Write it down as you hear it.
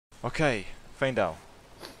Okay, Faendal.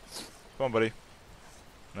 Come on, buddy.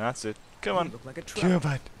 That's it. Come on. You look like a traveler.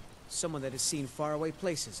 Come on. Someone that has seen faraway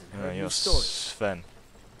places and heard You're new stories. Sven.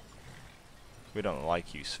 We don't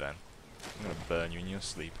like you, Sven. I'm gonna burn you in your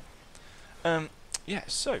sleep. Yeah,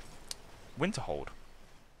 so Winterhold.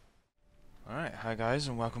 Alright, hi guys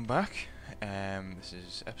and welcome back. This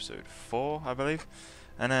is episode 4, I believe.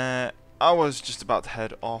 And I was just about to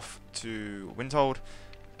head off to Winterhold,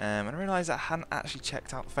 and I realised I hadn't actually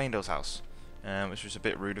checked out Faendal's house, which was a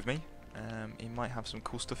bit rude of me. He might have some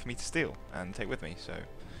cool stuff for me to steal and take with me, so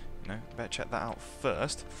you know, better check that out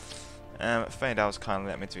first. Faendal's kindly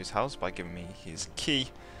let me into his house by giving me his key,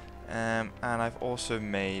 and I've also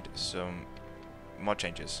made some mod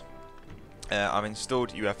changes. I've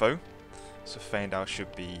installed UFO, so Faendal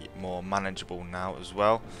should be more manageable now as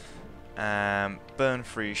well.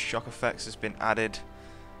 Burn-free shock effects has been added.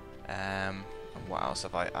 And what else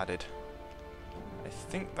have I added? I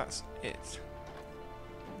think that's it.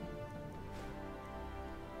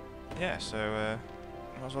 Yeah, so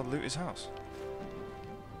might as well loot his house.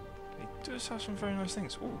 He does have some very nice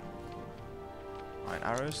things. Ooh, iron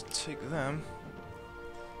arrows, take them.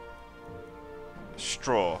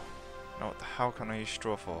 Straw. Now what the hell can I use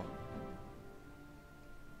straw for?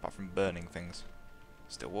 Apart from burning things.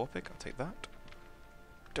 Still Warpick, I'll take that.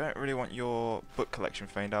 Don't really want your book collection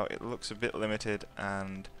Faendal. It looks a bit limited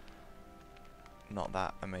and not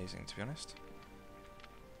that amazing, to be honest.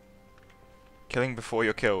 Killing before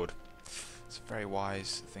you're killed. It's a very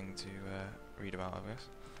wise thing to read about, I guess.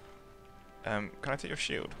 Can I take your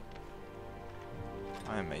shield?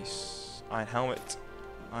 Iron mace, iron helmet,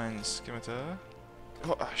 iron scimitar.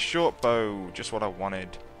 Oh, a short bow, just what I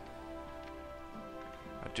wanted.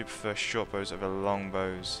 I do prefer short bows over long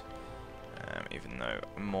bows, even though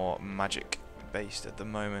I'm more magic based at the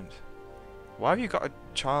moment. Why have you got a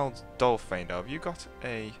child doll, Faendal? Have you got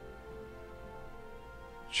a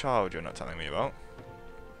child you're not telling me about?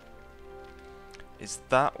 Is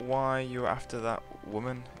that why you're after that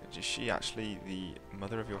woman? Is she actually the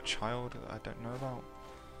mother of your child that I don't know about?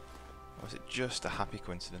 Or is it just a happy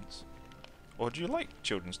coincidence? Or do you like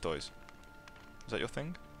children's toys? Is that your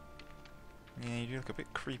thing? Yeah, you do look a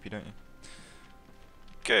bit creepy, don't you?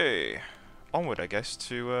 Okay, onward I guess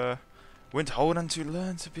to Winterhold and to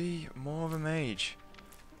learn to be more of a mage.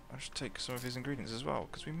 I should take some of his ingredients as well,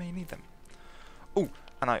 because we may need them. Oh,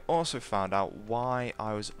 and I also found out why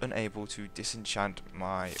I was unable to disenchant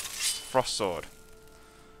my frost sword.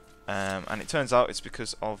 And it turns out it's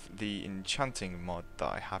because of the enchanting mod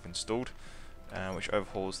that I have installed, which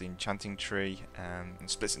overhauls the enchanting tree and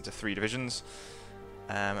splits into 3 divisions.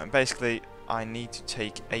 And basically, I need to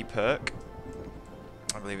take a perk.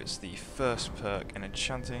 I believe it's the first perk in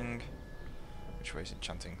enchanting. Which way is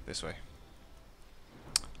enchanting? This way.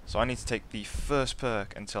 So I need to take the first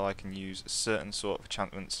perk until I can use certain sort of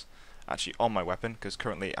enchantments actually on my weapon, because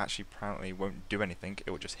currently it actually apparently won't do anything.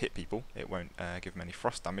 It will just hit people. It won't give them any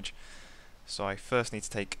frost damage. So I first need to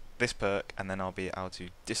take this perk, and then I'll be able to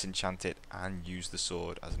disenchant it and use the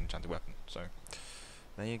sword as an enchanted weapon. So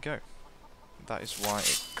there you go. That is why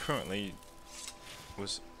it currently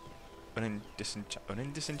was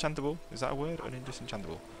disenchantable. Is that a word?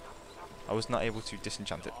 Disenchantable. I was not able to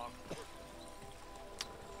disenchant it.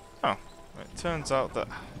 Oh, it turns out that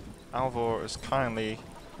Alvor has kindly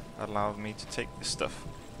allowed me to take this stuff.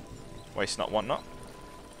 Waste not, want not.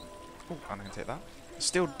 Oh, I'm going to take that.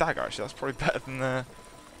 Steel dagger, actually, that's probably better than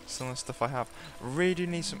some of the stuff I have. Really do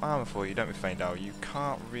need some armor for you, don't we, Faendal? You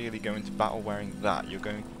can't really go into battle wearing that. You're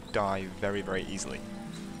going to die very, very easily.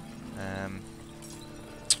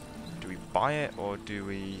 Do we buy it or do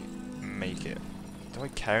we make it? Do I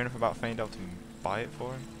care enough about Faendal to buy it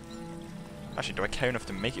for him? Actually, do I care enough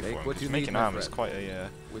to make it for him? Because making armor is quite a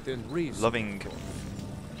loving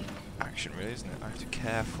action, really, isn't it? I have to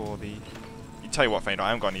care for the... You tell you what, Faendal, I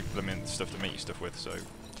haven't got any blooming stuff to make you stuff with, so...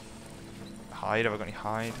 Hide? Have I got any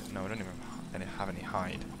hide? No, I don't even have any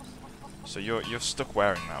hide. So you're stuck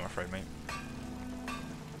wearing that, I'm afraid, mate.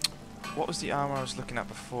 What was the armor I was looking at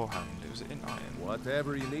beforehand? Was it in iron?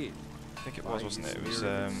 Whatever you need. I think it was, wasn't it? It was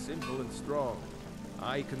simple and strong.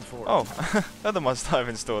 I can forge. Oh, other mods that I've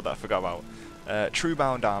installed that I forgot about. True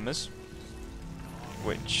Bound armors,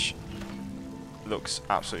 which looks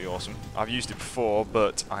absolutely awesome. I've used it before,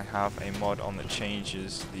 but I have a mod on that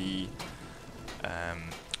changes the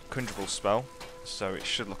conjurable spell, so it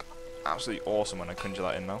should look absolutely awesome when I conjure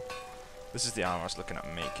that in now. This is the armor I was looking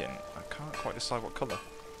at making. I can't quite decide what colour.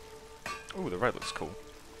 Oh, the red looks cool.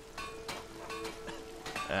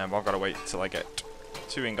 I've got to wait till I get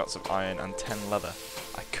 2 ingots of iron and 10 leather.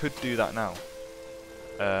 I could do that now,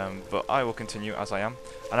 but I will continue as I am.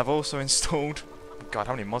 And I've also installed God,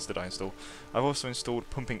 how many mods did I install? I've also installed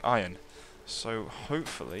Pumping Iron. So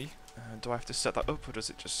hopefully, do I have to set that up or does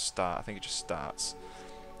it just start? I think it just starts.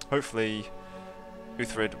 Hopefully,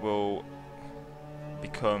 Uthrid will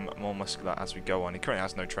become more muscular as we go on. He currently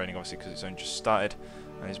has no training, obviously, because it's only just started,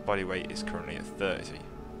 and his body weight is currently at 30.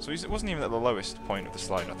 So it wasn't even at the lowest point of the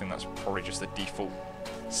slide. I think that's probably just the default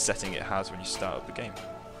setting it has when you start up the game.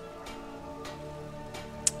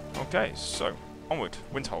 Okay, so onward,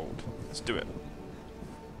 Winterhold. Let's do it.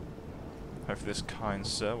 Hopefully this kind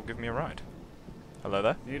sir will give me a ride. Hello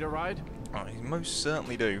there. Need a ride? Oh, you most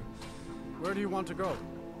certainly do. Where do you want to go?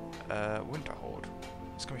 Winterhold.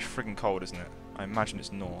 It's gonna be friggin' cold, isn't it? I imagine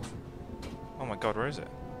it's north. Oh my god, where is it?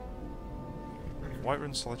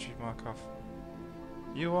 Whiterun Solitude Markov.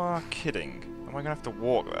 You are kidding. Am I gonna have to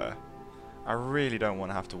walk there? I really don't want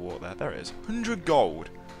to have to walk there. There it is. 100 gold.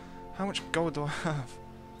 How much gold do I have?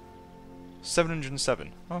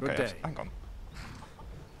 707. Okay, hang on.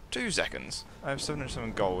 2 seconds. I have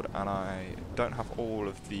 707 gold, and I don't have all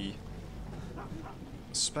of the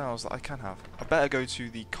spells that I can have. I better go to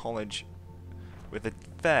the college with a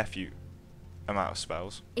fair few amount of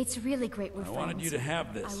spells. It's really great we're I friends. wanted you to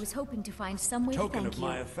have this. I was hoping to find some way to Token thank of you.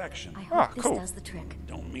 my affection. I hope this cool. does the trick.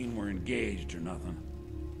 Don't mean we're engaged or nothing.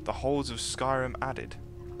 The Holds of Skyrim added.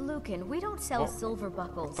 Lucan, we don't sell What? silver What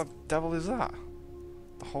buckles. the devil is that?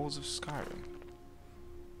 The Holds of Skyrim.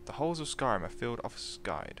 The Holds of Skyrim, a field officer's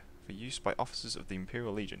guide for use by officers of the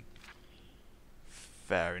Imperial Legion.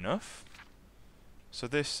 Fair enough. So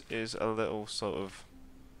this is a little sort of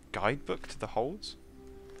guidebook to the Holds.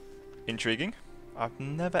 Intriguing. I've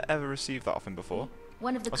never ever received that off him before.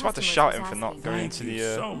 One of the I was about to customers shout was him for not asking. going Thank into you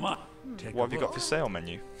the so much. Take what a have you look. got for sale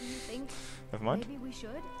menu. Do you think Never mind. maybe we should?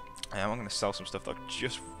 I'm going to sell some stuff that I've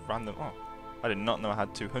just random. Oh, I did not know I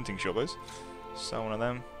had 2 hunting shoppers. Sell one of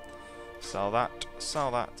them. Sell that. Sell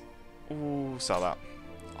that. Ooh, sell that.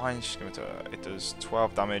 Iron Scimitar. It does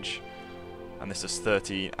 12 damage, and this does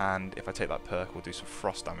 13. And if I take that perk, we'll do some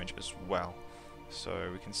frost damage as well. So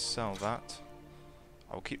we can sell that.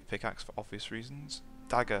 I will keep the pickaxe for obvious reasons.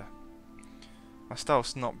 Dagger. My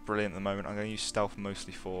stealth's not brilliant at the moment. I'm going to use stealth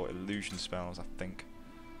mostly for illusion spells, I think.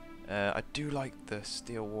 I do like the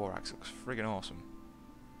steel war axe. It looks friggin' awesome.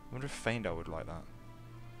 I wonder if Feindel would like that.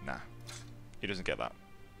 Nah, he doesn't get that.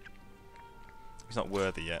 He's not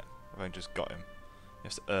worthy yet. I've only just got him. He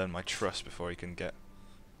has to earn my trust before he can get.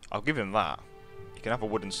 I'll give him that. He can have a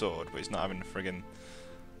wooden sword, but he's not having a friggin'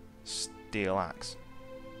 steel axe.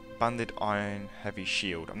 Banded iron heavy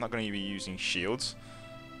shield. I'm not going to be using shields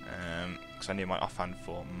because I need my offhand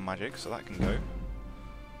for magic, so that can go.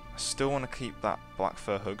 I still want to keep that black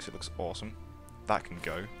fur hood because it looks awesome. That can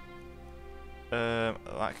go.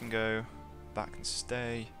 That can go. That can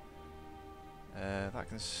stay. That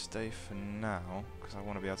can stay for now because I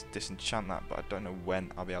want to be able to disenchant that, but I don't know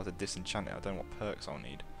when I'll be able to disenchant it. I don't know what perks I'll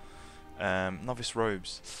need. Novice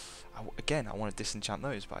robes. Again, I want to disenchant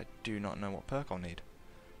those, but I do not know what perk I'll need.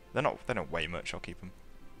 They don't weigh much. I'll keep them.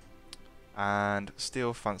 And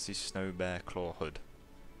steel fancy snow bear claw hood.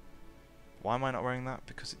 Why am I not wearing that?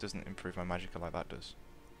 Because it doesn't improve my magicka like that does.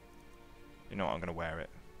 You know what? I'm going to wear it.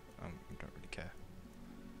 I don't really care.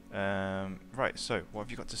 Right, so what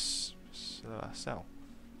have you got to sell?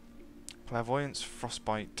 Clairvoyance,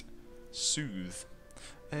 Frostbite, Soothe.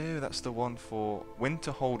 Oh, that's the one for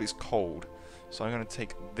Winterhold is cold. So I'm going to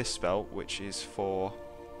take this spell, which is for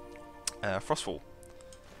Frostfall.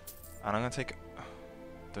 And I'm going to take...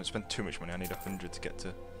 Don't spend too much money. I need 100 to get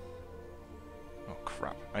to... Oh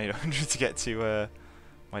crap. I need 100 to get to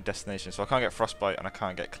my destination. So I can't get Frostbite and I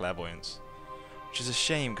can't get Clairvoyance. Which is a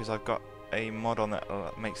shame because I've got a mod on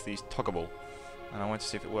that makes these toggable. And I wanted to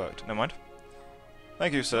see if it worked. Never mind.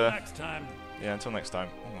 Thank you, sir. Next time. Yeah, until next time.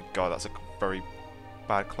 Oh my god, that's a very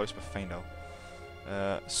bad close for Feindel.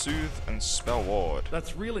 Soothe and Spell Ward.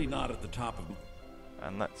 That's really not at the top of...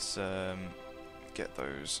 And let's get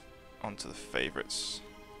those onto the favourites.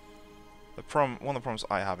 One of the problems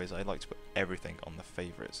I have is I like to put everything on the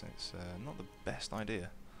favourites, and it's not the best idea.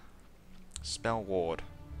 Spell Ward.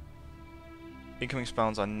 Incoming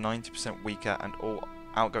spells are 90% weaker, and all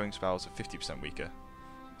outgoing spells are 50% weaker.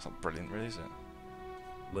 That's not brilliant, really, is it?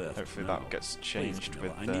 Lift. Hopefully No. that gets Please, changed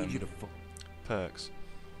Camilla, with I need you to perks.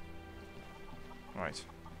 Right.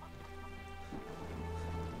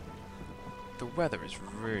 The weather is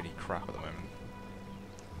really crap at the moment.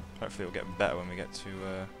 Hopefully it'll get better when we get to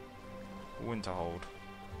Winterhold.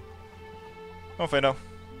 Oh, Feindel.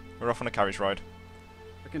 We're off on a carriage ride.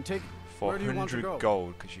 I can take... For Where do you want to 100 go?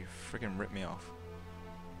 gold, because you friggin' ripped me off.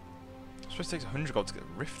 I suppose it takes 100 gold to get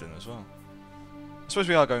Riften as well. I suppose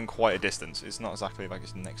we are going quite a distance. It's not exactly like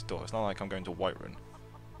it's next door. It's not like I'm going to Whiterun.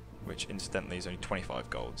 which incidentally is only 25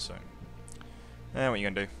 gold, so... what are you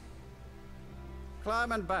going to do?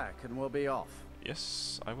 Climb and back, and we'll be off.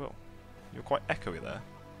 Yes, I will. You're quite echoey there.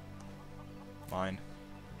 Mine.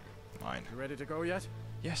 Mine. You ready to go yet?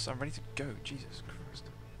 Yes, I'm ready to go. Jesus Christ.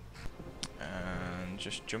 And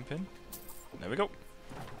just jump in. There we go.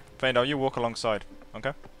 Faendal, you walk alongside.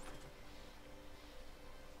 Okay?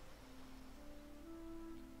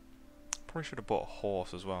 Probably should have bought a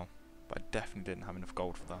horse as well. But I definitely didn't have enough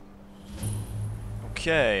gold for that.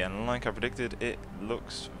 Okay, and like I predicted, it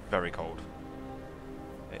looks very cold.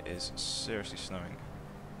 It is seriously snowing.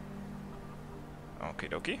 Okie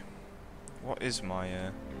dokie. What is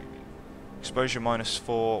my exposure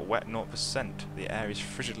 -4, wet 0%? The air is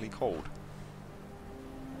frigidly cold.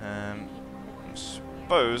 I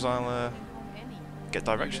suppose I'll get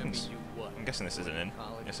directions. I'm guessing this is an inn.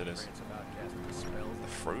 Yes, it is. The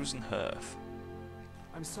frozen hearth.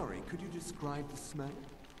 I'm sorry, could you describe the smell?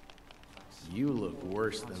 You look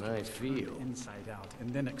worse than I feel. Inside out and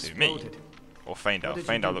then Who, exploded. me? Or Faendal?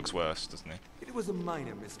 Faendal looks worse, doesn't he? It was a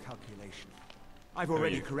minor miscalculation. I've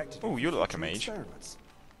already corrected it. Oh, you look like a through mage. experiments.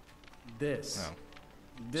 This. Oh.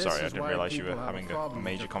 This Sorry, I is didn't why realise you people were have having a problem with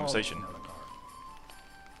major the conversation. quality of the car.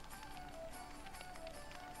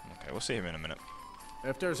 Okay, we'll see him in a minute.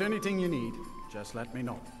 If there's anything you need, just let me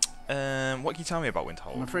know. What can you tell me about I'm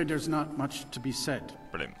Winterhold? afraid there's not much to be said.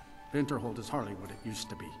 Brilliant. Winterhold is hardly what it used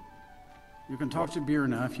to be. You can talk to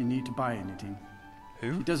Birna if you need to buy anything. He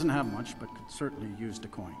Who? doesn't have much, but could certainly use the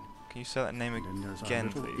coin. Can you say that name And then there's our again,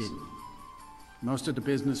 little please? inn. Most of the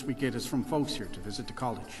business we get is from folks here to visit the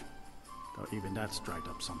college. Though even that's dried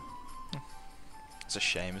up some. It's a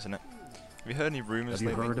shame, isn't it? Have you heard any rumours Have you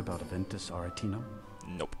lately? heard about Aventus Aretino?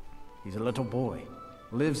 Nope. He's a little boy.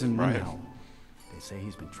 Lives in Right. Winterhold. They say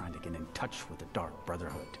he's been trying to get in touch with the Dark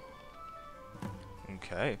Brotherhood.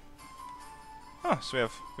 Okay. Oh, so we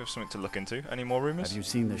have something to look into. Any more rumours? Have you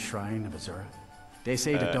seen the Shrine of Azura? They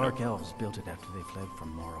say the no. Dark Elves built it after they fled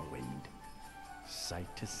from Morrowind.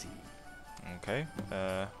 Sight to see. Okay.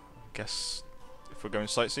 Guess if we're going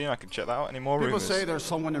sightseeing, I could check that out. Any more People rumours? say there's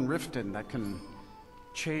someone in Riften that can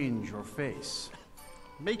change your face.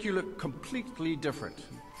 Make you look completely different.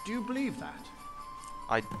 Do you believe that?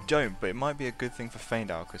 I don't, but it might be a good thing for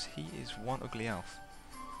Faendal because he is one ugly elf.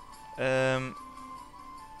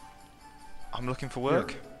 I'm looking for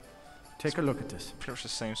work. Here, take a look at this. Pretty much the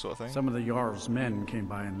same sort of thing. Some of the Jarl's men came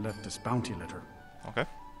by and left this bounty letter. Okay.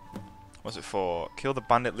 What's it for? Kill the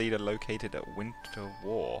bandit leader located at Winter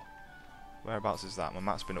War. Whereabouts is that? My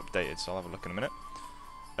map's been updated, so I'll have a look in a minute.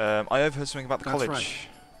 I overheard something about the That's college.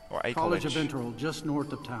 Or a College college. of Winterhold, just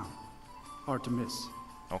north of town. Hard to miss.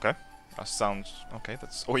 Okay. That sounds... Okay,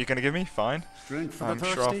 that's all you're going to give me? Fine. Drink for I'm the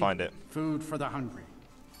thirsty. sure I'll find it. Food for the hungry.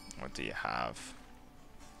 What do you have?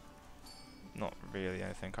 Not really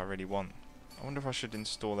anything I really want. I wonder if I should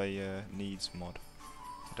install a needs mod.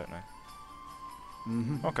 I don't know.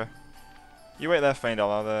 Mm-hmm. Okay. You wait there,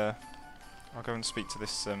 Faendal. I'll go and speak to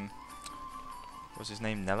this, what's his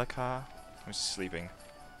name? Nelakar? Who's sleeping.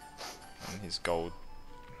 And his gold.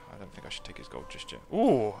 I don't think I should take his gold just yet.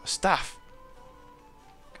 Ooh, a staff!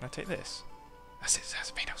 Can I take this? That's it,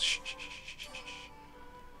 that's Faendal. Shh, shh, shh, shh, shh, shh.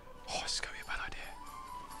 Oh, this is going to be a bad idea.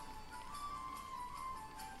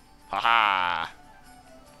 Haha!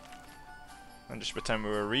 And just pretend we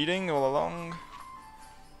were reading all along.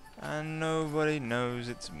 And nobody knows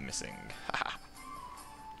it's missing. Haha.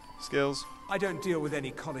 Skills. I don't deal with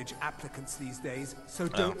any college applicants these days, so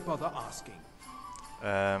don't bother asking.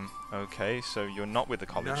 Okay, so you're not with the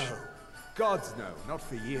college. No. Gods no, not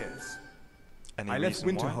for years. Any I left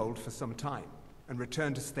reason why? Winterhold for some time, and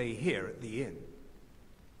returned to stay here at the inn.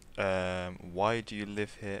 Why do you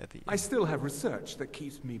live here at the inn? I still have research that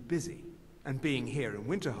keeps me busy, and being here in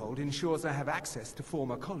Winterhold ensures I have access to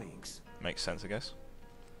former colleagues. Makes sense, I guess.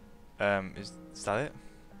 Is that it?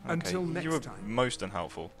 Okay. Until next You were time. most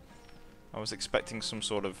unhelpful. I was expecting some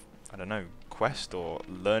sort of, I don't know, quest or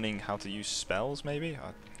learning how to use spells, maybe?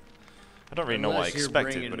 I don't really know what I Unless you're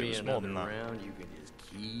expected, bringing but it me was more than another that. round, you can just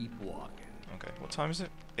keep walking. Okay, what time is it?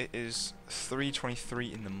 It is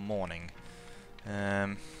 3:23 in the morning.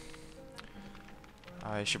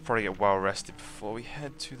 I should probably get well rested before we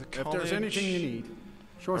head to the college. If there's anything you need,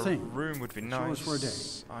 sure A thing. room would be Show nice. us for a day.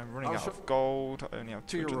 I'm running I'll out show- of gold. I only have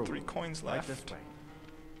To your 203 room. coins Right left. this way.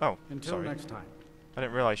 Oh, Until sorry. next time. I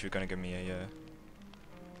didn't realise you were going to give me a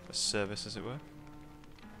service, as it were.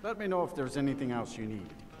 Let me know if there's anything else you need.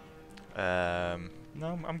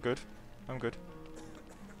 No, I'm good. I'm good.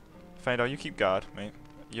 Faendal, you keep guard, mate.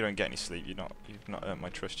 You don't get any sleep. You've not earned my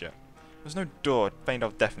trust yet. There's no door.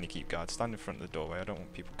 Faendal, definitely keep guard. Stand in front of the doorway. I don't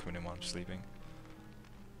want people coming in while I'm sleeping.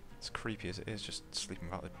 As creepy as it is, just sleeping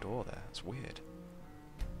without the door there. It's weird.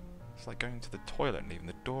 It's like going to the toilet and leaving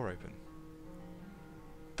the door open.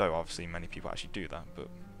 Though obviously many people actually do that, but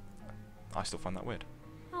I still find that weird.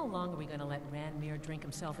 How long are we gonna let Ranmir drink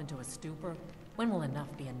himself into a stupor? When will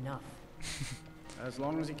enough be enough? As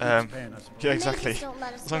long as he keeps paying us. Yeah, exactly. Maybe just don't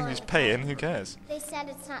let us As long go as he's on the paying, college. who cares? They said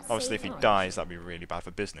it's not Obviously, if safe. he dies, that'd be really bad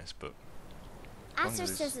for business, but long as Aster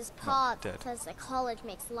he's says his not pa dead. says the college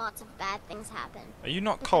makes lots of bad things happen. Are you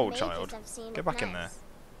not But the cold, mages child? I've seen Get are back in there. nice.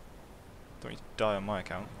 Don't need to die on my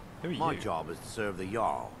account. Who are My you? job is to serve the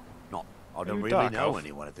Jarl. Not, I don't you really dark know elf?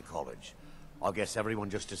 anyone at the college. I guess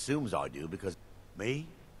everyone just assumes I do because me?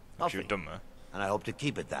 Because you're Nothing. dumber. And I hope to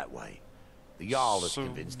keep it that way. The Jarl is So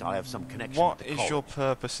convinced I have some connection what with the is college, your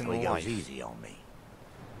purpose in so he life? goes easy on me.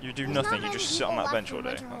 You do There's nothing, not you just many sit on people that left bench all in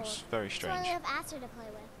day. Winterhold, That's very So I only strange. have Aster to play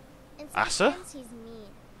with. In some Aster? sense, he's mean.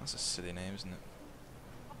 That's a silly name, isn't it?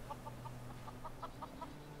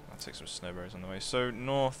 I'll take some snowberries on the way. So,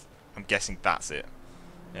 north, I'm guessing that's it.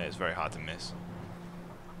 Yeah, it's very hard to miss.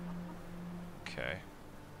 Okay.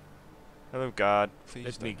 Hello, guard. Please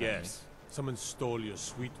Let don't me hurt guess. Someone stole your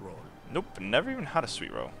sweet roll. Nope, never even had a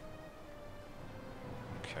sweet roll.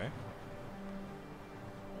 Okay.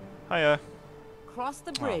 Hiya. Cross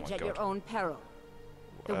the Oh bridge my at your God. own peril.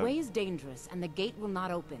 The way is dangerous, and the gate will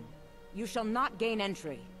not open. You shall not gain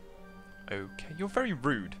entry. Okay, you're very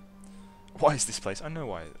rude. Why is this place? I know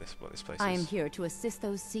why what this place I is. am here to assist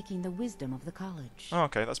those seeking the wisdom of the college. Oh,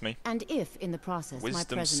 okay, that's me. And if, in the process, my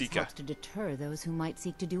Wisdom presence seeker. helps to deter those who might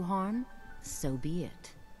seek to do harm, so be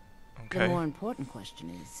it. Okay. The more important question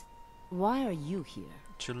is, why are you here?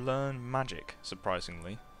 To learn magic,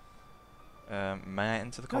 surprisingly. May I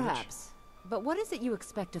enter the college? Perhaps. But what is it you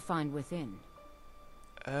expect to find within?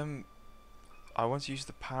 I want to use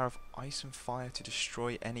the power of ice and fire to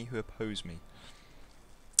destroy any who oppose me.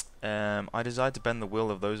 I desire to bend the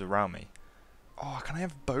will of those around me. Oh, can I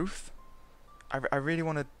have both? I really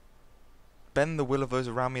want to bend the will of those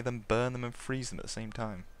around me, then burn them and freeze them at the same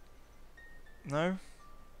time. No?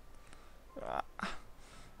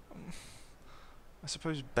 I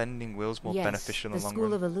suppose bending will's more yes, beneficial in the long School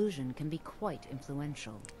run. of Illusion can be quite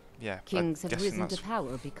influential. Yeah, Kings have guessing risen to that's-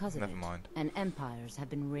 power because of never it, mind. and empires have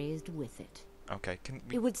been raised with it. Okay, can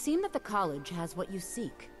we... It would seem that the college has what you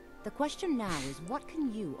seek. The question now is, what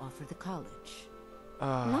can you offer the college?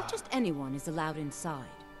 Not just anyone is allowed inside.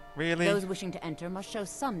 Really? Those wishing to enter must show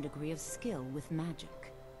some degree of skill with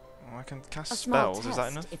magic. Oh, I can cast A small spells, test, is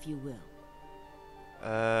that enough? if you will.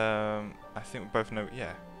 I think we both know,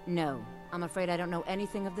 yeah. No, I'm afraid I don't know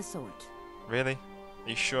anything of the sort. Really? Are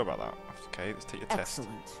you sure about that? Okay, let's take your test.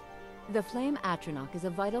 Excellent. The Flame Atronach is a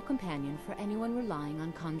vital companion for anyone relying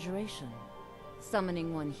on conjuration.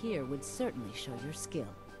 Summoning one here would certainly show your skill.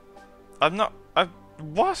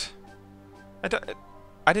 What?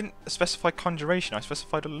 I didn't specify conjuration, I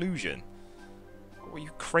specified illusion. Were you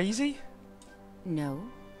crazy? No?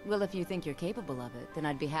 Well, if you think you're capable of it, then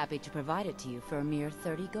I'd be happy to provide it to you for a mere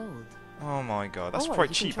 30 gold. Oh my god, that's or quite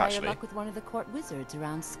you cheap can try actually. your luck with one of the court wizards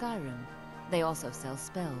around Skyrim. They also sell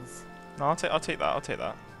spells. No, I'll take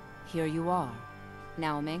that. Here you are.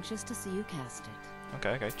 Now I'm anxious to see you cast it.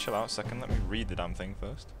 Okay, chill out a second, let me read the damn thing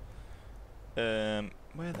first.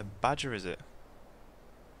 Where the badger is it?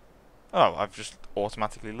 Oh, I've just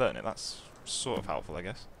automatically learned it, that's sort of helpful I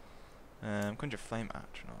guess. Conjure Flame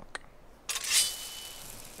Atronach.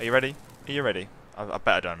 Are you ready? I bet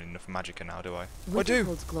I don't have enough magicka now, do I? I do!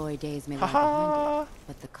 Winterhold's glory days may lie Haha! behind it,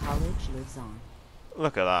 but the college lives on.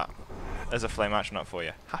 Look at that. There's a Flame Atronach for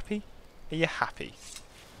you. Happy? Are you happy?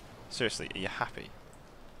 Seriously, are you happy?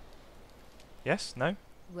 Yes? No?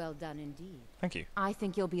 Well done indeed. Thank you. I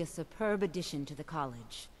think you'll be a superb addition to the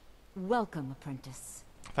college. Welcome, apprentice.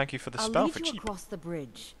 Thank you for the I'll spell lead for you cheap. across the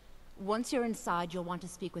bridge. Once you're inside, you'll want to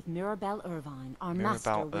speak with Mirabelle Irvine, our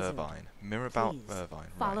master wizard. Mirabelle Please, Irvine.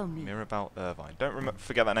 follow right. me. Mirabelle Irvine. Don't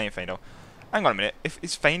forget that name, Faendal. Hang on a minute.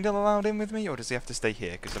 Is Faendal allowed in with me, or does he have to stay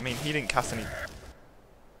here? Because I mean, he didn't cast any.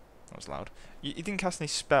 That was loud. He didn't cast any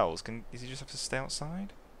spells. Does he just have to stay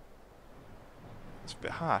outside? It's a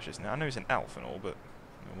bit harsh, isn't it? I know he's an elf and all, but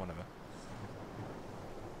whatever.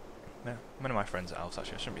 Yeah, many of my friends are elves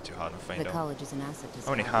actually. I shouldn't be too hard on Faendal. The college is an asset to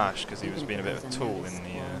Only Skyrim, harsh because he was even being a if bit it of a goes tool unnoticed in the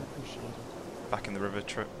or unappreciated. back in the river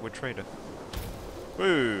wood trader.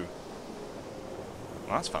 Woo!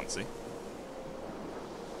 Well, that's fancy.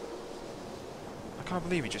 I can't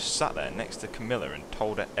believe he just sat there next to Camilla and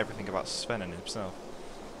told her everything about Sven and himself.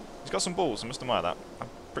 He's got some balls, I must admire that. I'm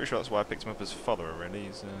pretty sure that's why I picked him up as father already.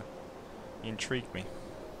 He intrigued me.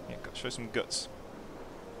 Yeah, got to show some guts.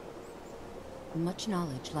 Much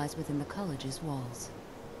knowledge lies within the college's walls.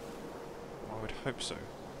 I would hope so.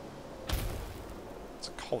 It's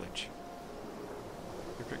a college.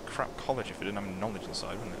 It'd be a crap college if it didn't have any knowledge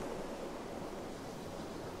inside, wouldn't it?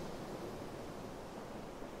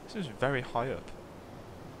 This is very high up.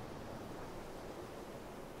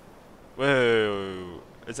 Whoa!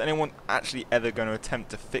 Is anyone actually ever going to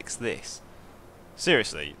attempt to fix this?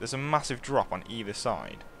 Seriously, there's a massive drop on either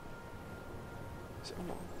side.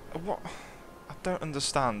 What? I don't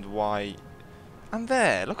understand why. And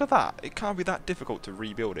there, look at that. It can't be that difficult to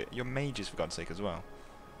rebuild it. You're mages, for God's sake, as well.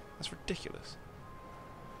 That's ridiculous.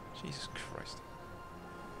 Jesus Christ.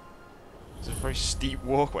 It's a very steep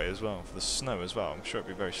walkway as well, for the snow as well. I'm sure it'd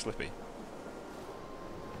be very slippy.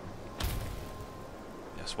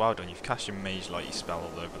 Yes, well done. You've cast your mage lighty spell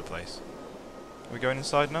all over the place. Are we going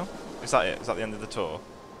inside now? Is that it? Is that the end of the tour?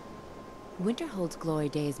 Winterhold's glory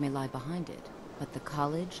days may lie behind it, but the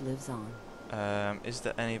college lives on. Is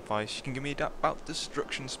there any advice you can give me about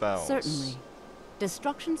destruction spells? Certainly.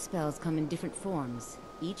 Destruction spells come in different forms,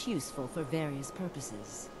 each useful for various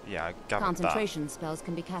purposes. Yeah, I gathered Concentration spells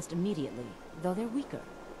can be cast immediately, though they're weaker.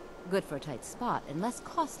 Good for a tight spot and less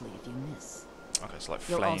costly if you miss. Okay, so like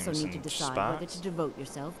You'll flames also need to and decide sparks? whether to devote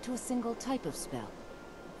yourself to a single type of spell.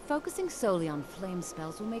 Focusing solely on flame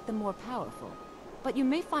spells will make them more powerful, but you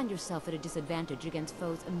may find yourself at a disadvantage against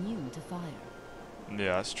foes immune to fire.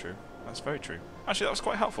 Yeah, that's true. That's very true. Actually, that was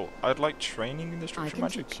quite helpful. I'd like training in destruction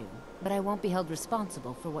magic. I can teach you, but I won't be held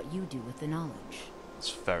responsible for what you do with the knowledge. That's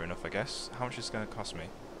fair enough, I guess. How much is it going to cost me?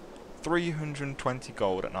 320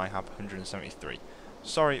 gold, and I have 173.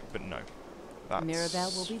 Sorry, but no. That's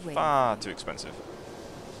Mirabelle will be waiting far too expensive.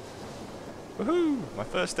 Woohoo! My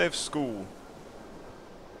first day of school.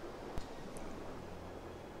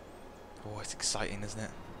 Oh, it's exciting, isn't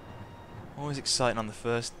it? Always exciting on the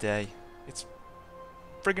first day. It's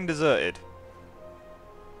friggin' deserted.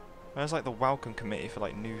 Where's like the welcome committee for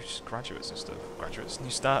like new graduates and stuff? Graduates, new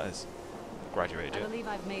starters. Graduated yet. I believe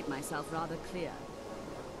I've made myself rather clear.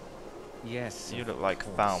 Yes. You look like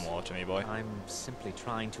Falskaar to me, boy. I'm simply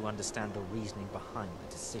trying to understand the reasoning behind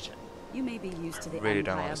the decision. You may be used to the really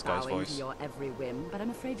don't like Empire this guy's bowing voice. to your every whim, but I'm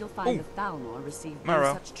afraid you'll find Ooh. the Thalmor receive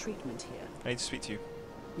Mara. no such treatment here. I need to speak to you.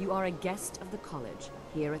 You are a guest of the college,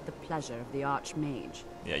 here at the pleasure of the Archmage.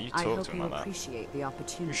 Yeah, you I talk hope to him you like that. appreciate the You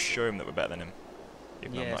opportunity. show him that we're better than him.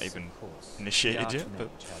 Even though I'm not Yes, even of course. initiated The yet,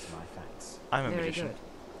 but Archmage has my thanks. I'm a Very magician. good.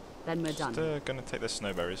 Then we're Just done. gonna take the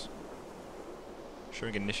snowberries.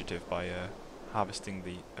 Showing initiative by harvesting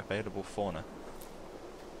the available fauna.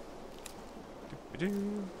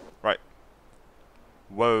 Doo-ba-doo. Right.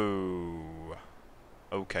 Whoa.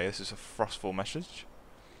 Okay, this is a frostfall message.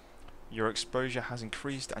 Your exposure has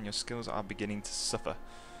increased and your skills are beginning to suffer.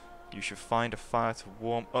 You should find a fire to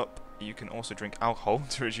warm up. You can also drink alcohol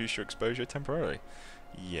to reduce your exposure temporarily.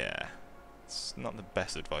 Yeah. It's not the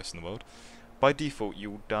best advice in the world. By default,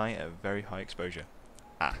 you will die at a very high exposure.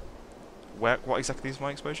 Ah. What exactly is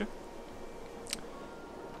my exposure?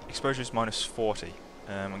 Exposure is minus 40.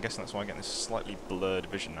 I'm guessing that's why I get this slightly blurred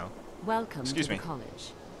vision now. Welcome Excuse to me. the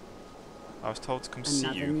college. I was told to come see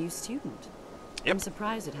Another you. new student. Yep. I'm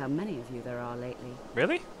surprised at how many of you there are lately.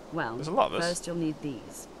 Really? Well, There's a lot of us. first you'll need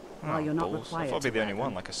these. Oh, While you're not balls. required I thought I'd be to the only wear one,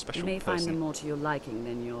 them, like a special you may find person. them more to your liking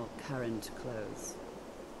than your current clothes.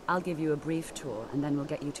 I'll give you a brief tour, and then we'll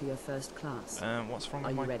get you to your first class. What's wrong Are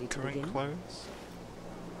with you my ready to current begin? clothes?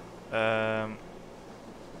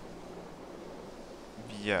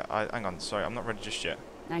 Yeah, hang on, sorry, I'm not ready just yet.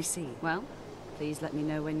 I see. Well, please let me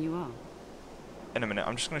know when you are. In a minute,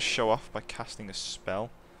 I'm just going to show off by casting a spell.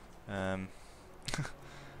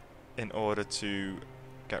 In order to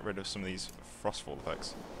get rid of some of these frostfall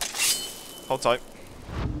effects. Hold tight.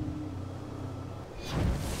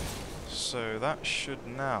 So that should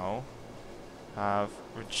now have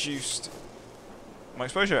reduced my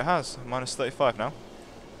exposure. It has minus 35 now.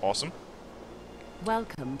 Awesome.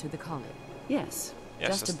 Welcome to the college. Yes. Yes,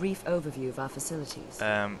 Just a that's- brief overview of our facilities.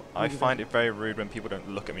 I find it very rude when people don't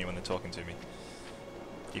look at me when they're talking to me.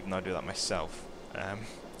 Even though I do that myself.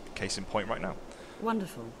 Case in point right now.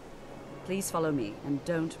 Wonderful. Please follow me, and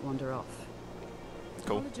don't wander off. The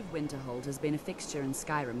Cool. College of Winterhold has been a fixture in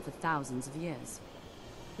Skyrim for thousands of years.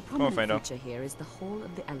 The Come on, prominent Fando. feature here is the Hall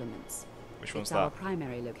of the Elements. Which one's It's our that?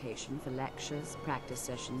 primary location for lectures, practice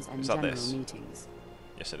sessions, and Is that general this? meetings.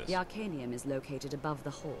 Yes, it is. The Arcanium is located above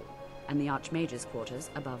the hall, and the Archmage's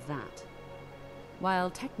quarters above that.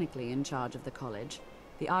 While technically in charge of the college,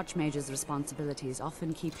 the Archmage's responsibilities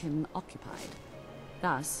often keep him occupied.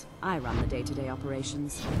 Thus, I run the day-to-day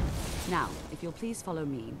operations. Now, if you'll please follow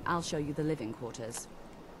me, I'll show you the living quarters.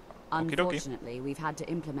 Okie dokie. Unfortunately, we've had to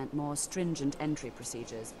implement more stringent entry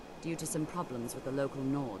procedures due to some problems with the local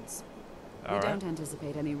Nords. We Alright. don't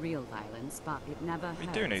anticipate any real violence, but it never We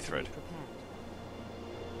hurts do need to be thread. prepared.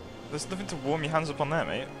 There's nothing to warm your hands up on there,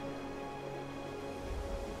 mate.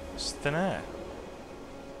 It's thin air.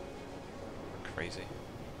 Crazy.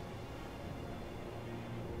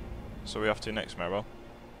 So we have to next, Maribel.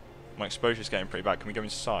 My exposure's getting pretty bad. Can we go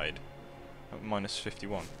inside? At minus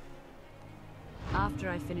 51. After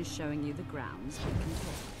I finish showing you the grounds, we can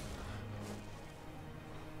talk.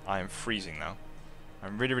 I am freezing now.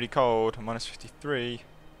 I'm really, really cold. I'm minus 53.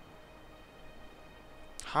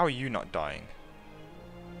 How are you not dying?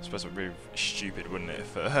 I suppose it would be stupid, wouldn't it,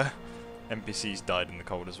 if NPCs died in the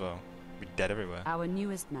cold as well. We'd be dead everywhere. Our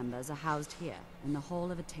newest members are housed here, in the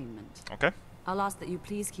Hall of Attainment. Okay. I'll ask that you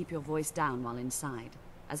please keep your voice down while inside,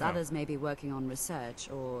 as others may be working on research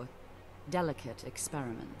or delicate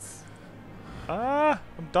experiments. Ah!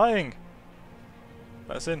 I'm dying!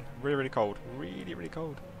 Let us in. Really, really cold. Really, really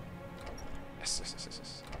cold. Yes, yes, yes, yes,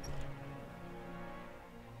 yes.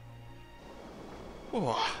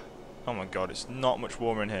 Ooh. Oh my god, it's not much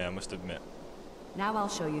warmer in here, I must admit. Now I'll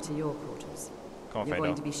show you to your quarters. Come on, You're Fadal.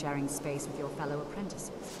 going to be sharing space with your fellow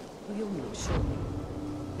apprentices, who you'll meet shortly.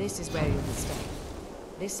 This is where you'll be staying.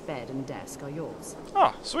 This bed and desk are yours.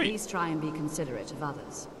 Ah, sweet. Please try and be considerate of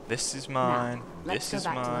others. This is mine. Now, let's this is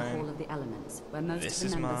go back to the mine. Hall of the Elements, where most This of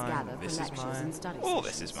is the members mine. gather This for is lectures mine. and study Oh,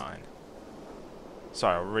 sessions. this is mine.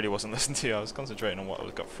 Sorry, I really wasn't listening to you. I was concentrating on what I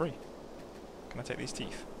got free. Can I take these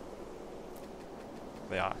teeth?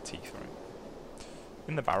 They are teeth, right?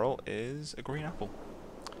 In the barrel is a green apple.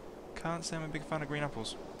 Can't say I'm a big fan of green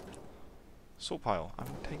apples. Salt pile. I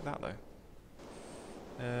will take that though.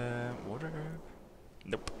 Wardrobe.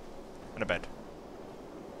 Nope. And a bed.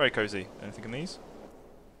 Very cozy. Anything in these?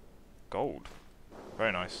 Gold.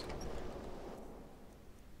 Very nice.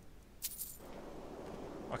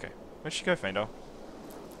 Okay. Where'd she go, Fandor?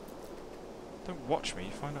 Don't watch me.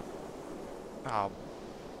 Find out. Ah,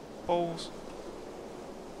 balls.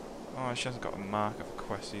 Oh, she hasn't got a marker for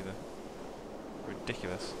quests either.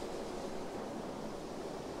 Ridiculous.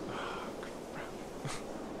 Oh, crap.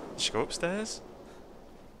 Did she go upstairs?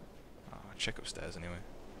 Oh, I'll check upstairs anyway.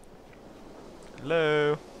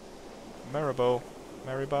 Hello? Maribel.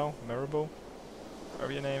 Maribel? Maribel?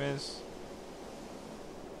 Whatever your name is.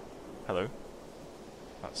 Hello?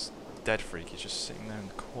 That's Dead Freak. He's just sitting there in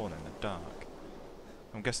the corner in the dark.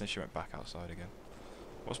 I'm guessing she went back outside again.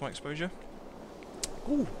 What's my exposure?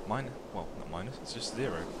 Ooh, minus. Well, not minus. It's just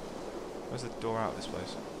 0. Where's the door out of this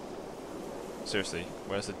place? Seriously,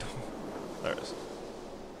 where's the door? There it is.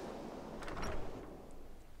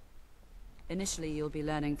 Initially, you'll be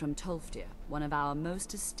learning from Tolfdir, one of our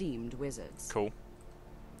most esteemed wizards. Cool.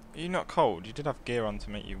 Are you not cold? You did have gear on to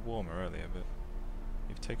make you warmer earlier, but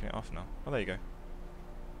you've taken it off now. Oh, there you go.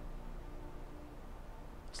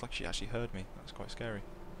 It's like she actually heard me. That's quite scary.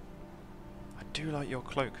 I do like your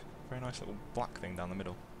cloak. Very nice little black thing down the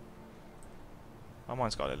middle. Oh,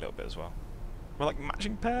 mine's got it a little bit as well. We're like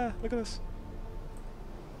matching pair. Look at this.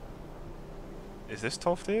 Is this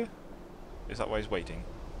Tolfdir? Is that why he's waiting?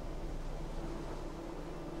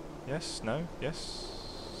 Yes? No? Yes?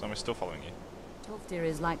 So I'm still following you. Tolfdir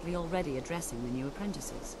is likely already addressing the new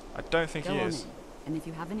apprentices. I don't think Go he on is. in, and if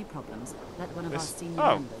you have any problems, let one of our senior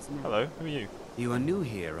Oh, members know. hello. Who are you? You are new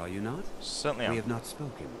here, are you not? Certainly am. We have not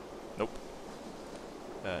spoken. Nope.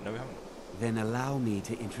 No, we haven't. Then allow me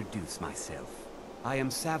to introduce myself. I am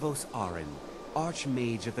Savos Arin,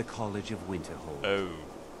 Archmage of the College of Winterhold. Oh.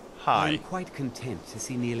 I Hi. am quite content to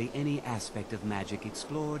see nearly any aspect of magic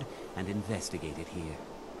explored and investigated here.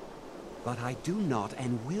 But I do not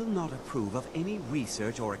and will not approve of any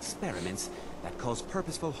research or experiments that cause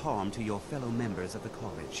purposeful harm to your fellow members of the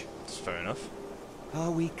college. That's fair enough.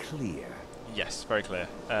 Are we clear? Yes, very clear.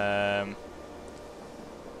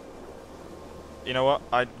 You know what?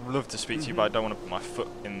 I'd love to speak to you, but I don't want to put my foot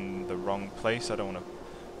in the wrong place. I don't want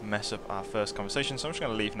to mess up our first conversation, so I'm just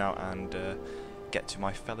going to leave now and get to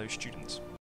my fellow students.